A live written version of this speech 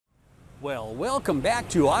Well, welcome back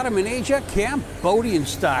to Ottoman Asia, Cambodian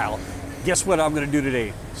style. Guess what I'm going to do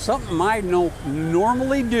today? Something I don't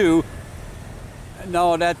normally do.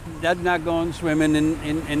 No, that's not going swimming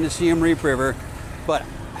in the Siem Reap River. But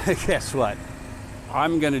guess what?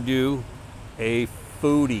 I'm going to do a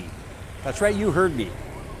foodie. That's right, you heard me.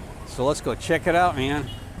 So let's go check it out, man.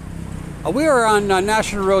 We are on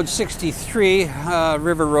National Road 63,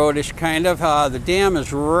 River Road-ish kind of. The dam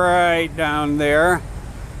is right down there.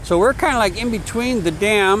 So we're kind of like in between the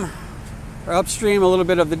dam, or upstream a little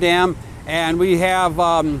bit of the dam, and we have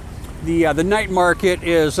the night market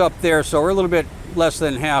is up there, so we're a little bit less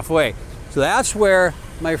than halfway. So that's where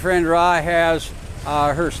my friend Ra has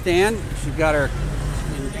her stand. She's got her,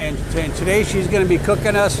 and today she's going to be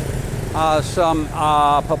cooking us some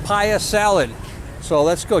papaya salad. So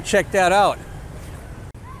let's go check that out.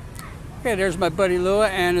 Okay, there's my buddy Lua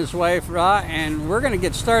and his wife Ra, and we're going to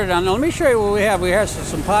get started on. Now, let me show you what we have. We have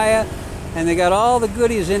some papaya, and they got all the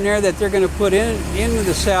goodies in there that they're going to put into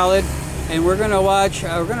the salad, and we're going to watch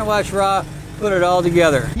Ra put it all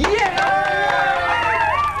together. Yeah!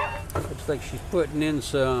 Looks like she's putting in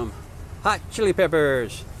some hot chili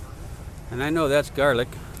peppers, and I know that's garlic.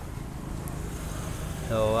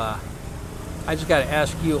 So I just got to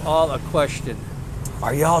ask you all a question.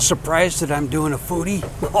 Are y'all surprised that I'm doing a foodie?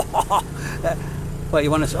 Well, you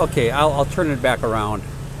want to? Okay, I'll turn it back around.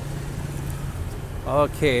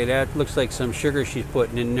 Okay, that looks like some sugar she's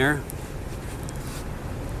putting in there.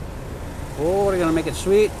 Oh, we're gonna make it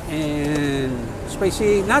sweet and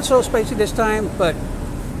spicy. Not so spicy this time, but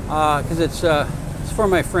because it's for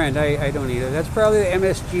my friend. I don't eat it. That's probably the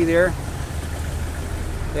MSG there.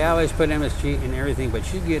 They always put MSG in everything, but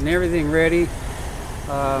she's getting everything ready.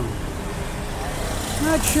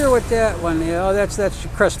 Not sure what that one is. Oh, that's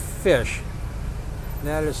crushed fish.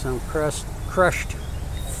 That is some crushed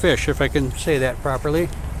fish, if I can say that properly.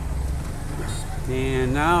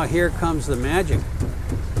 And now here comes the magic.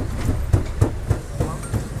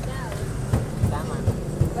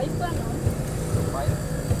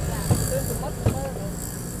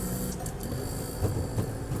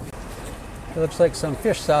 It looks like some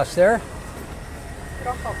fish sauce there.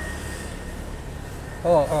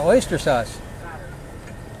 Oh, oyster sauce.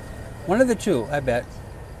 One of the two, I bet.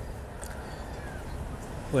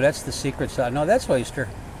 Well, that's the secret sauce. No, that's oyster.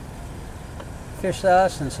 Fish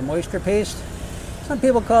sauce and some oyster paste. Some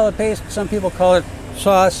people call it paste, some people call it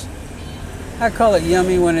sauce. I call it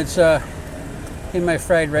yummy when it's in my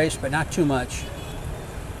fried rice, but not too much.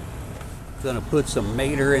 Gonna put some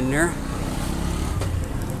mater in there.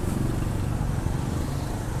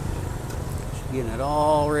 Just getting it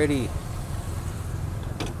all ready.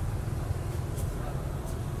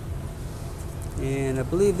 And I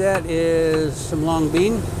believe that is some long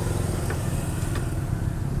bean.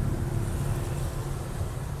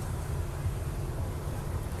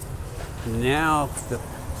 Now the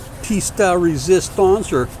piece de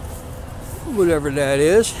resistance, or whatever that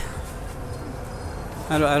is.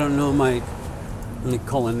 I don't know my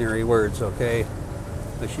culinary words, okay?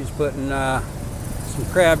 But she's putting some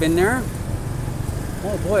crab in there.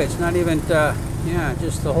 Oh boy, it's not even, yeah,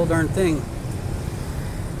 just the whole darn thing.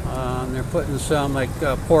 They're putting some like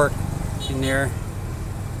pork in there,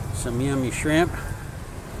 some yummy shrimp,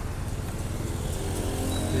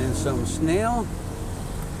 and some snail.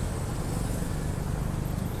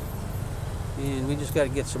 And we just got to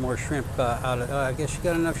get some more shrimp out of. I guess you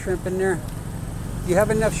got enough shrimp in there. Do you have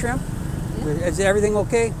enough shrimp? Yeah. Is everything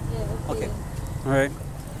okay? Yeah. Okay. All right.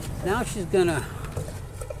 Now she's gonna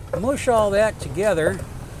mush all that together.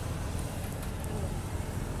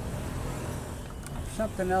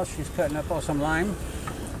 Something else she's cutting up. Oh, some lime.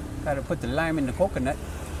 Got to put the lime in the coconut.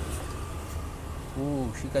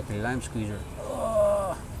 Ooh, she got the lime squeezer.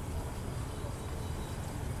 Oh.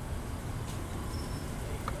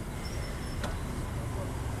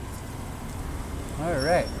 All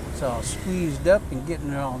right, it's all squeezed up and getting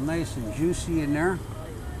it all nice and juicy in there.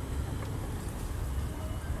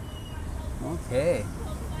 Okay.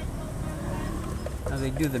 Now they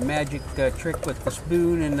do the magic trick with the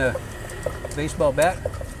spoon and the baseball bat.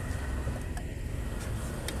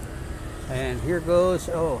 And here goes,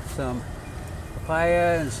 oh, some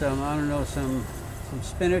papaya and some, I don't know, some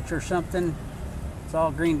spinach or something. It's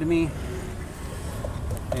all green to me.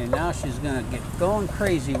 And now she's gonna get going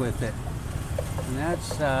crazy with it. And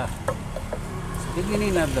that's the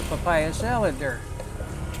beginning of the papaya salad there.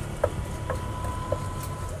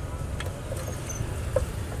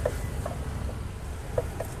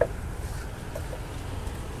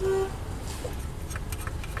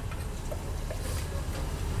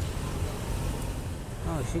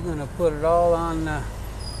 She's gonna put it all on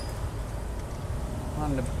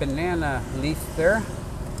on the banana leaf there.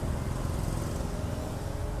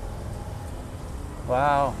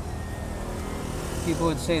 Wow. People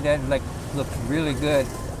would say that like looks really good.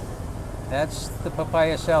 That's the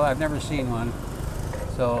papaya salad. I've never seen one.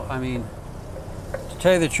 So, I mean, to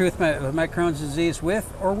tell you the truth, my Crohn's disease,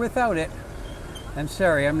 with or without it, I'm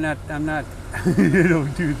sorry, I'm not, you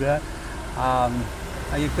don't do that.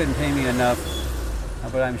 You couldn't pay me enough.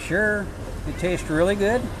 But I'm sure it tastes really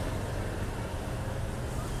good.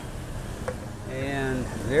 And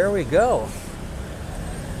there we go.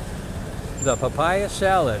 The papaya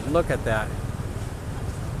salad. Look at that.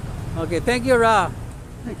 Okay, thank you, Ra.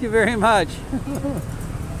 Thank you very much.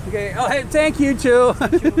 Okay, oh, hey, thank you too. I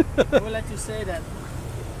would like to say that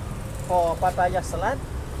for papaya salad,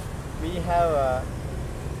 we have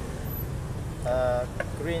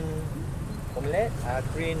green omelette,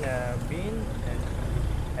 green bean, and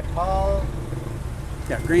apple.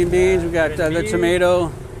 Yeah, green beans. We got the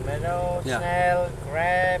tomato. Tomato, Yeah. snail,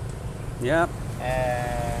 crab. Yep.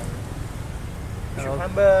 And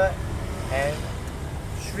cucumber and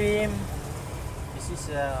shrimp.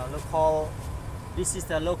 This is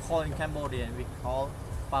the local in Cambodia. We call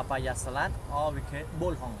papaya salad, or we call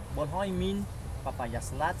bol hong. Bol hong means papaya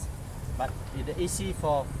salad, but it's easy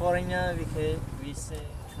for foreigner. We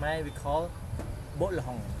call bol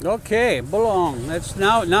hong. Okay, bolong. That's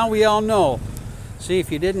now we all know. See,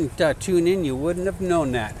 if you didn't tune in, you wouldn't have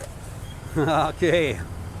known that. Okay.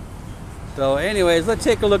 So, anyways, let's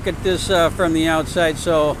take a look at this from the outside.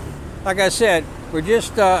 So, like I said, we're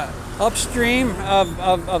just upstream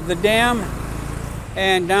of the dam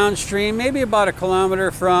and downstream, maybe about a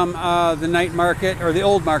kilometer from the night market, or the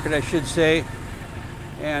old market, I should say,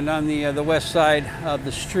 and on the west side of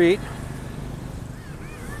the street.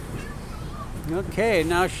 Okay,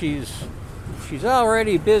 now she's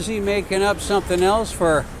already busy making up something else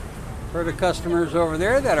for the customers over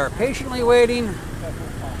there that are patiently waiting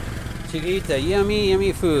to eat the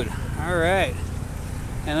yummy food. All right,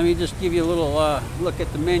 and let me just give you a little look at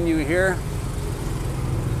the menu here.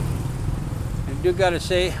 I do gotta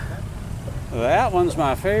say, that one's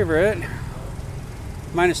my favorite,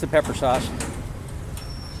 minus the pepper sauce.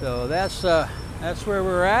 So that's where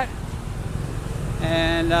we're at,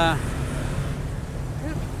 and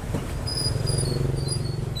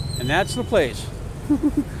that's the place.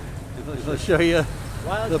 Let's show you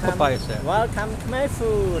the papaya salad. Welcome to my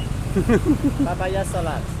food. Papaya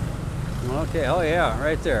salad. Okay, oh yeah,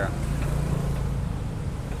 right there.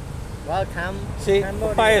 Welcome. See,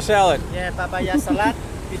 Cambodia. papaya salad. Yeah, papaya salad.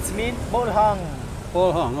 It means bol hong.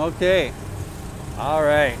 Bol hong, okay. All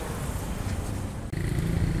right.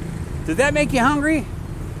 Did that make you hungry?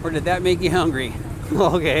 Or did that make you hungry?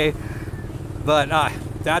 Okay. But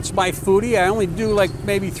that's my foodie. I only do like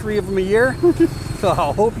maybe 3 of them a year. So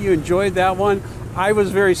I hope you enjoyed that one. I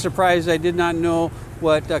was very surprised. I did not know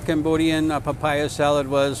what Cambodian papaya salad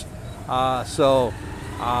was. So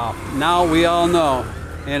now we all know.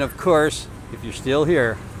 And of course, if you're still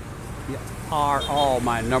here, you are all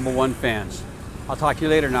my #1 fans. I'll talk to you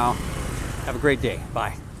later now. Have a great day.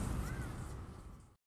 Bye.